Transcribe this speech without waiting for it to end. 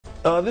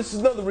This is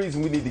another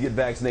reason we need to get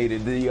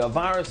vaccinated. The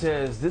virus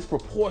has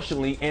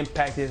disproportionately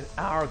impacted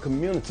our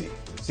community.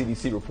 The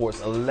CDC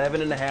reports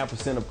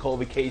 11.5% of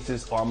COVID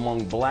cases are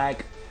among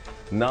Black,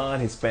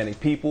 non-Hispanic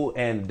people,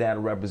 and the data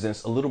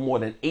represents a little more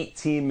than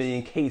 18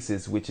 million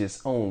cases, which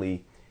is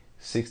only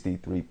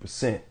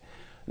 63%.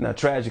 Now,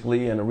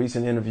 tragically, in a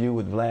recent interview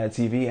with Vlad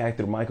TV,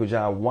 actor Michael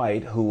Jai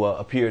White, who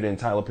appeared in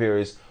Tyler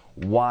Perry's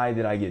Why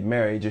Did I Get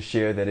Married, just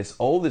shared that his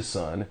oldest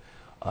son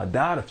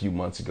died a few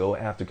months ago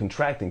after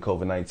contracting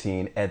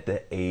COVID-19 at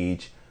the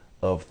age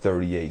of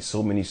 38.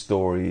 So many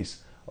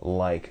stories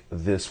like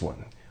this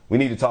one. We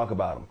need to talk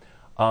about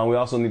them. We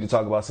also need to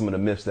talk about some of the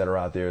myths that are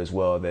out there as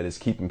well that is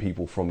keeping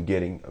people from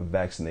getting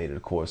vaccinated.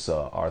 Of course,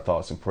 our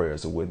thoughts and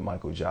prayers are with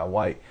Michael Jai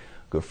White,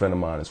 good friend of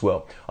mine as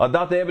well.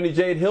 Dr. Ebony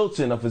Jade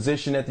Hilton, a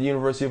physician at the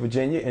University of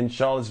Virginia in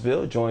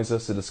Charlottesville, joins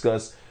us to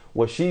discuss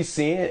what she's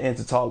seeing and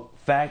to talk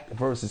fact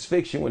versus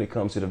fiction when it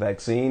comes to the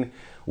vaccine.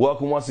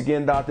 Welcome once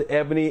again, Dr.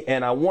 Ebony,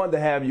 and I wanted to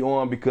have you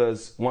on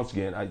because, once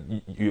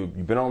again,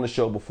 you've been on the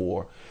show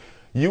before.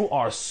 You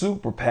are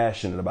super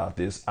passionate about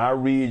this. I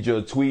read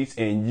your tweets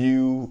and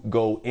you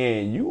go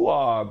in. You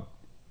are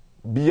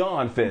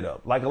beyond fed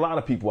up, like a lot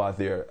of people out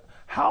there.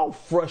 How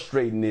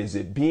frustrating is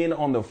it being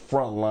on the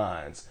front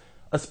lines,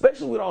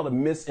 especially with all the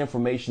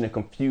misinformation and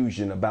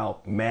confusion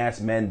about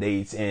mask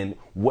mandates and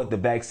what the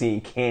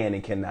vaccine can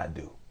and cannot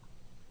do?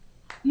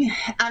 Yeah,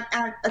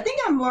 I think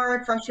I'm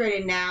more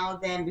frustrated now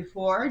than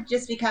before,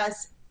 just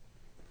because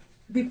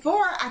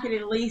before I could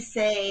at least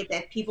say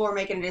that people were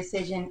making a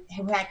decision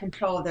who had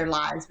control of their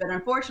lives. But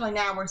unfortunately,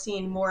 now we're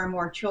seeing more and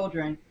more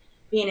children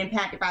being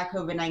impacted by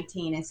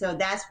COVID-19. And so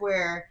that's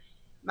where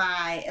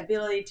my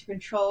ability to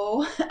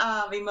control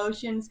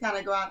emotions kind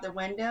of go out the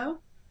window.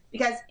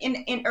 Because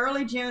in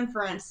early June,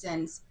 for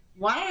instance,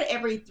 one out of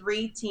every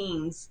three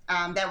teens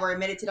that were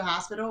admitted to the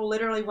hospital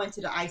literally went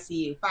to the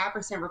ICU.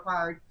 5%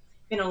 required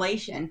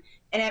ventilation.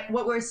 And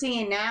what we're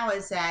seeing now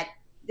is that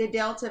the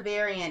Delta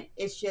variant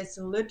is just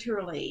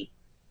literally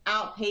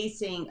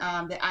outpacing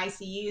the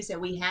ICUs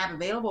that we have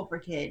available for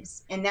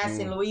kids. And that's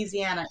in Mm,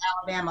 Louisiana,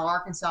 Alabama,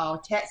 Arkansas,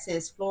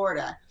 Texas,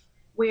 Florida,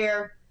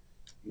 where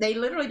they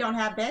literally don't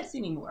have beds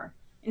anymore.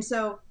 And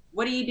so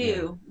what do you yeah.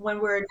 do when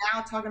we're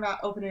now talking about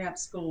opening up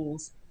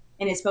schools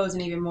and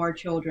exposing even more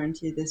children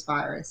to this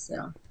virus?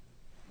 So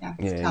yeah,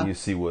 Yeah, it's and tough. you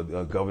see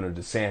what Governor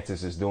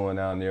DeSantis is doing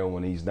down there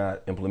when he's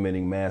not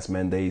implementing mask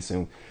mandates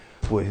and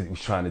what he's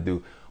trying to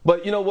do.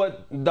 But you know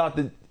what,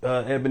 Dr.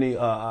 Ebony,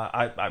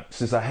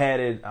 since I had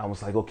it, I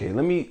was like, okay,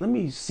 let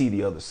me see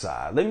the other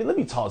side. Let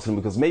me talk to them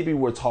because maybe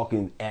we're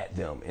talking at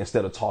them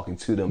instead of talking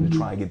to them to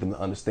try and get them to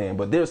understand.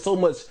 But there's so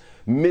much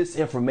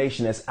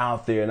misinformation that's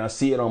out there, and I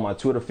see it on my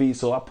Twitter feed.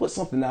 So I put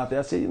something out there.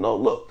 I said,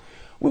 look,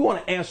 we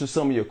want to answer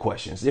some of your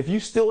questions. If you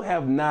still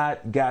have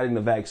not gotten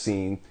the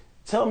vaccine,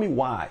 tell me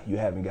why you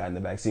haven't gotten the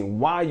vaccine.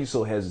 Why are you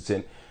so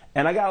hesitant?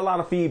 And I got a lot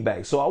of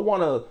feedback. So I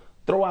want to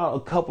throw out a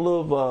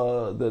couple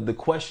of the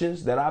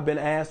questions that I've been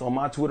asked on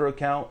my Twitter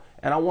account,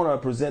 and I want to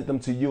present them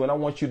to you, and I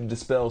want you to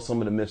dispel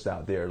some of the myths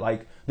out there.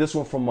 Like this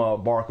one from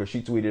Barker.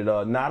 She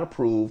tweeted, not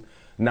approved,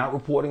 not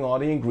reporting all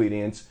the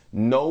ingredients,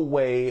 no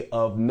way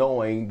of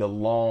knowing the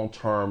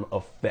long-term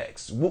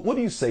effects. What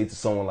do you say to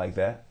someone like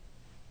that?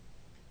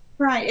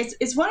 Right.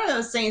 It's one of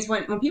those things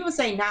when people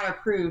say not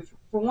approved,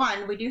 for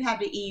one, we do have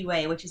the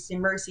EUA, which is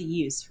emergency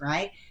use,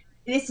 right?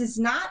 This is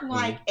not Mm-hmm.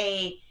 like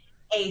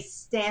a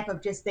stamp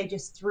of just they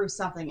just threw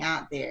something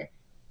out there.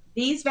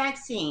 These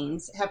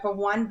vaccines have, for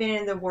one, been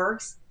in the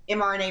works.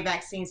 mRNA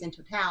vaccines in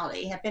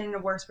totality have been in the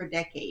works for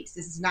decades.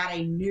 This is not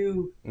a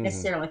new Mm-hmm.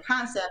 necessarily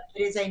concept.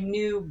 It is a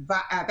new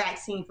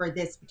vaccine for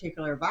this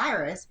particular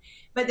virus.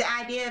 But the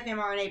idea of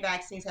mRNA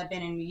vaccines have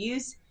been in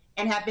use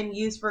and have been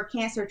used for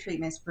cancer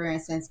treatments, for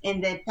instance, in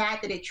the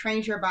fact that it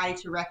trains your body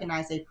to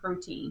recognize a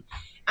protein.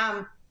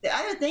 The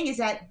other thing is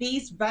that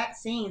these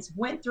vaccines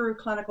went through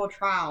clinical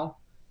trial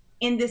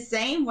in the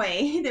same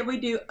way that we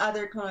do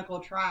other clinical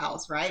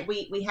trials, right?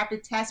 We have to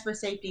test for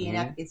safety and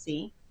Mm-hmm.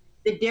 efficacy.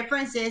 The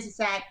difference is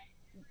that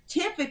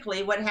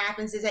typically what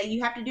happens is that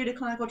you have to do the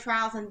clinical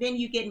trials and then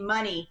you get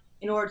money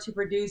in order to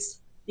produce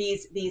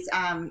these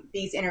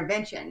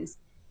interventions.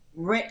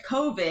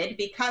 COVID,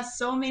 because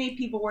so many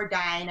people were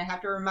dying, I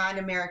have to remind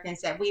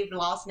Americans that we've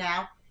lost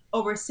now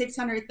over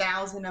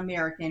 600,000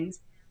 Americans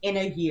in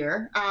a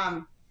year.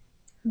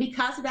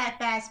 Because of that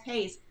fast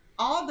pace,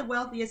 all of the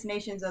wealthiest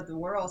nations of the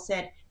world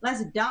said,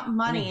 let's dump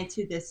money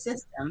into this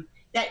system.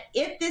 That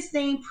if this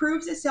thing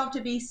proves itself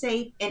to be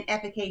safe and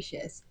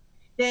efficacious,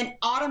 then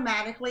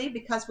automatically,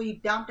 because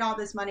we've dumped all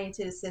this money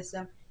into the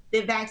system,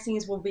 the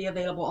vaccines will be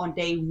available on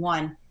day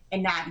one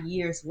and not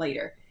years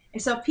later.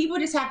 And so people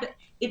just have to,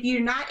 if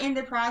you're not in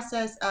the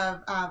process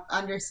of Yeah.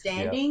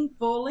 understanding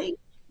fully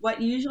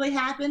what usually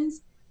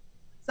happens,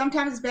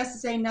 sometimes it's best to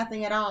say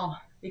nothing at all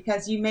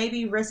because you may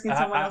be risking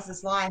someone I,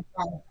 else's life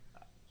by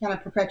kind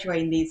of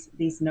perpetuating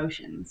these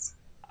notions.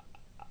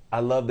 I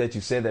love that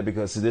you said that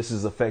because this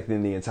is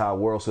affecting the entire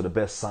world. So the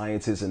best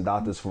scientists and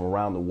doctors from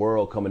around the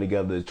world coming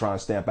together to try and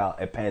stamp out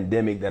a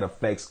pandemic that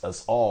affects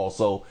us all.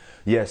 So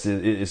yes,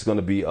 it's going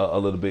to be a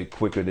little bit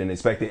quicker than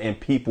expected, and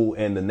people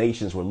and the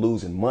nations were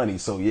losing money.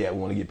 So yeah, we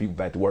want to get people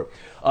back to work.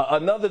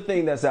 Another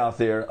thing that's out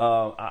there,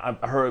 I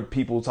heard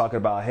people talking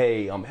about,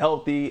 hey, I'm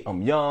healthy,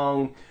 I'm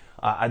young.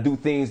 I do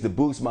things to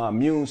boost my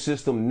immune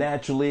system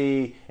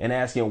naturally, and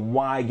asking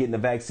why getting the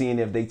vaccine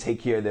if they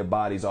take care of their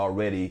bodies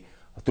already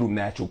through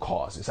natural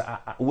causes.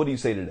 What do you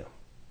say to them?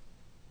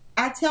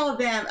 I tell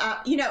them,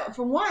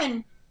 for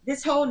one,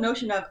 this whole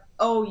notion of,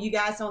 oh, you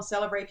guys don't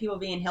celebrate people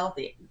being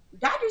healthy.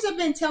 Doctors have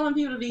been telling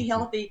people to be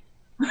healthy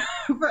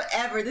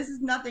forever. This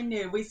is nothing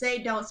new. We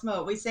say don't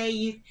smoke. We say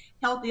use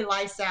healthy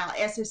lifestyle,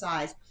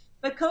 exercise.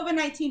 But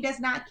COVID-19 does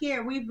not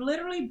care. We've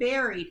literally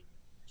buried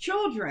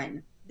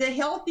children, the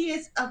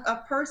healthiest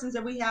of persons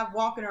that we have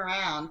walking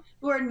around,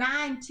 who are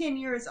 9, 10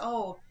 years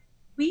old.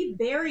 We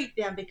buried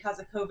them because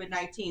of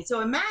COVID-19.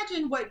 So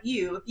imagine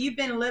if you've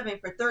been living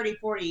for 30,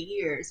 40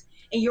 years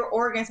and your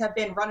organs have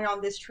been running on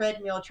this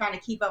treadmill trying to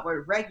keep up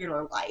with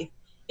regular life.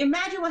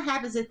 Imagine what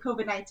happens if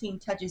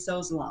COVID-19 touches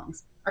those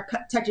lungs or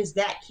touches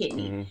that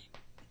kidney.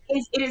 Mm-hmm.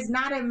 It is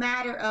not a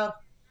matter of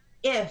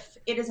if,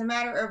 it is a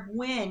matter of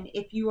when,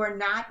 if you are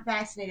not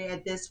vaccinated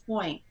at this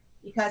point,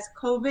 because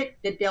COVID,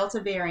 the Delta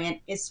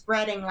variant, is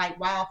spreading like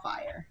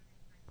wildfire.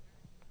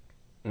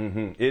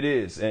 Mm-hmm. It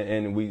is,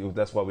 and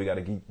that's why we got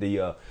to keep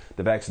the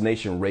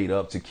vaccination rate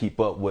up to keep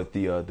up with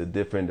the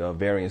different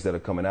variants that are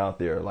coming out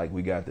there. Like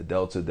we got the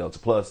Delta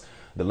Plus,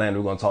 the Lambda.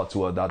 We're going to talk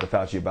to Dr.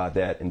 Fauci about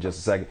that in just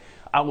a second.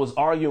 I was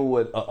arguing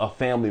with a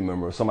family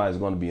member. Somebody's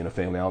going to be in a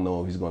family. I don't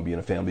know if he's going to be in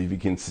a family if he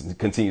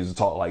continues to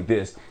talk like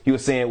this. He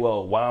was saying,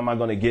 well, why am I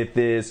going to get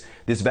this?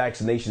 This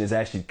vaccination is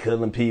actually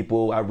killing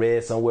people. I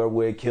read somewhere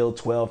where it killed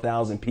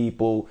 12,000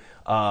 people.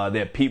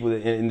 That people,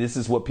 and this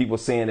is what people are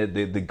saying, that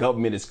the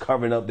government is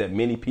covering up that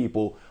many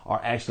people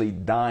are actually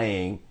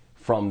dying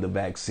from the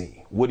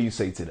vaccine. What do you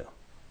say to them?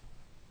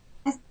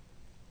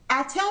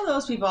 I tell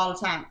those people all the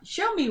time,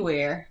 show me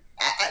where.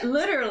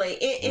 Literally,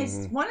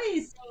 it's one of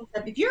these things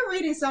that if you're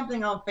reading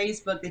something on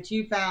Facebook that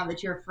you found,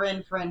 that your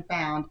friend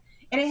found,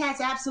 and it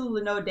has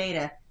absolutely no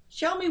data,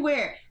 show me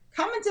where.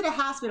 Come into the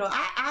hospital.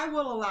 I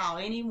will allow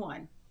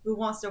anyone who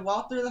wants to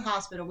walk through the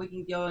hospital. We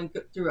can go and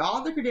go through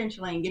all the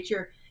credentialing, get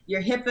your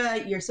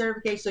HIPAA, your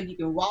certification, so you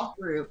can walk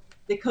through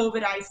the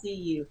COVID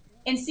ICU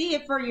and see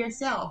it for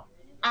yourself.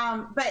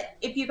 But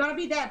if you're going to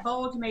be that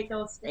bold to make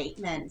those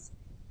statements,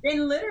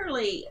 then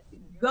literally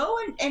go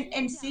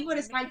and see what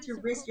it's like to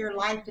risk your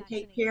life to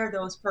take care of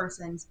those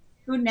persons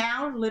who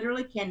now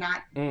literally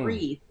cannot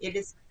breathe. It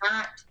is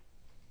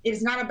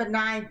not a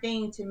benign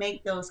thing to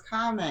make those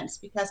comments,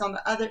 because on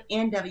the other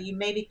end of it, you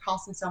may be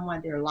costing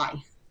someone their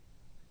life.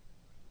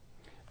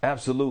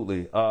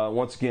 Absolutely.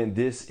 Once again,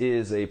 this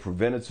is a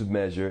preventative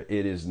measure.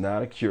 It is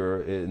not a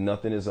cure.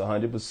 Nothing is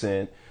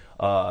 100%.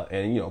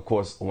 And, of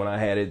course, when I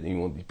had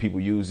it, people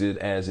use it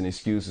as an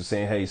excuse of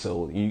saying, hey,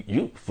 so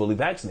you fully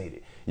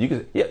vaccinated. You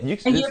can, yeah,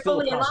 there's still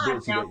a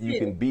possibility that you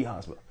can be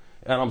hospitalized.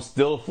 And I'm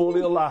still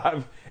fully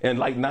alive. And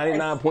like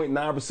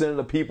 99.9% of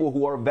the people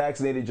who are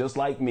vaccinated, just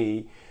like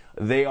me,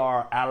 they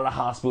are out of the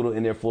hospital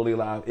and they're fully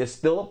alive. It's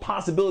still a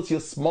possibility, a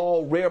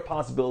small, rare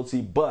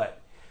possibility,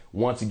 but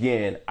once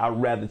again,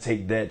 I'd rather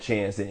take that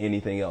chance than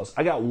anything else.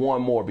 I got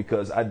one more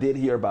because I did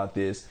hear about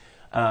this,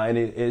 and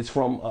it's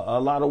from a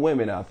lot of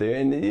women out there,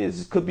 and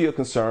it could be a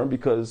concern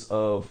because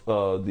of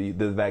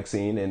the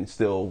vaccine and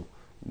still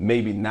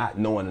maybe not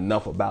knowing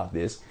enough about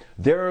this.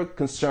 They're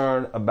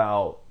concerned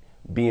about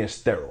being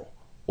sterile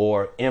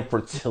or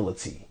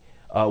infertility.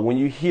 When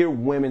you hear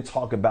women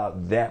talk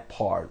about that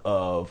part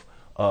of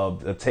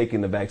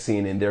taking the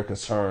vaccine and their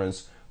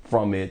concerns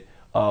from it,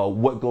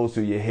 what goes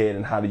through your head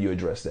and how do you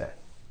address that?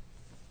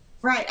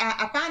 Right.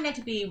 I find that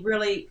to be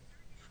really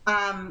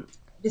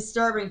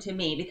disturbing to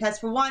me, because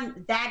for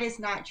one, that is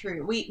not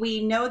true.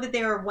 We know that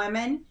there are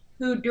women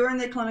who during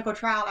the clinical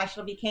trial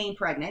actually became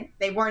pregnant.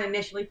 They weren't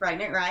initially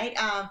pregnant, right?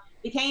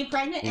 Became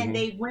pregnant and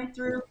they went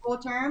through full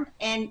term,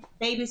 and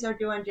babies are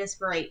doing just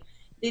great.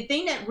 The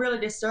thing that really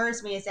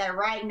disturbs me is that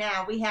right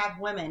now we have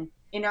women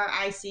in our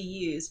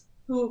ICUs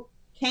who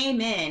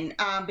came in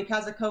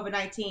because of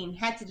COVID-19,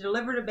 had to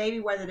deliver the baby,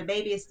 whether the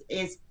baby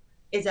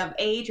is of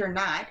age or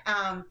not,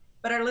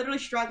 but are literally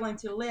struggling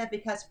to live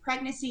because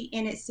pregnancy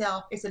in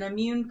itself is an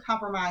immune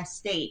compromised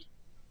state.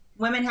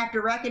 Women have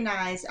to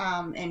recognize,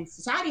 and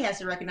society has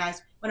to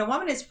recognize, when a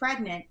woman is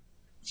pregnant,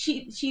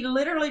 she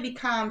literally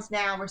becomes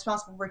now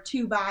responsible for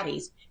two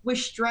bodies,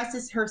 which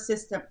stresses her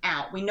system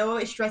out. We know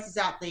it stresses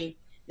out the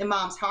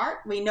mom's heart.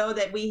 We know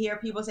that we hear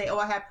people say, oh,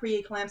 I have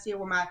preeclampsia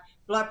where my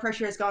blood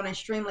pressure has gone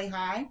extremely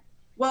high.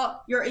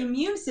 Well, your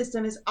immune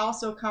system is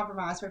also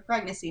compromised with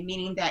pregnancy,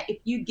 meaning that if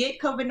you get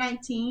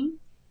COVID-19,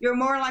 you're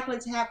more likely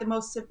to have the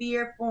most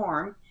severe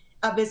form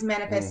of its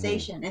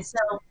manifestation. And so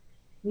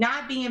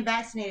not being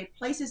vaccinated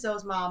places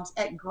those moms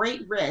at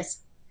great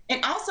risk.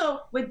 And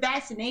also with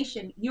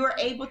vaccination, you are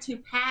able to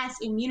pass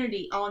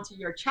immunity onto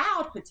your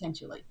child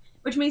potentially,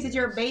 which means that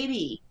your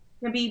baby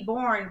can be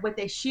born with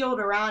a shield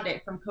around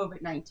it from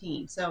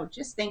COVID-19. So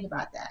just think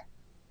about that.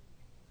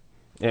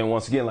 And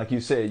once again, like you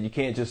said, you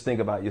can't just think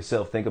about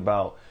yourself. Think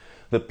about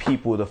the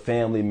people, the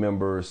family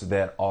members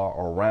that are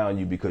around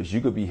you, because you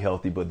could be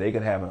healthy, but they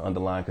could have an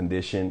underlying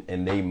condition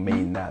and they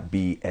may not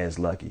be as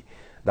lucky.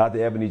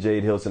 Dr. Ebony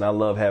Jade Hilton, I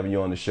love having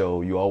you on the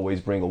show. You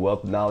always bring a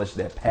wealth of knowledge,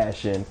 that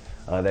passion,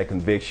 that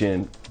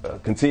conviction.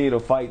 Continue to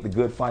fight the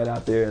good fight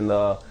out there, and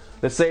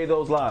let's save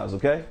those lives,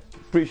 okay?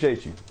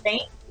 Appreciate you.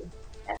 Thank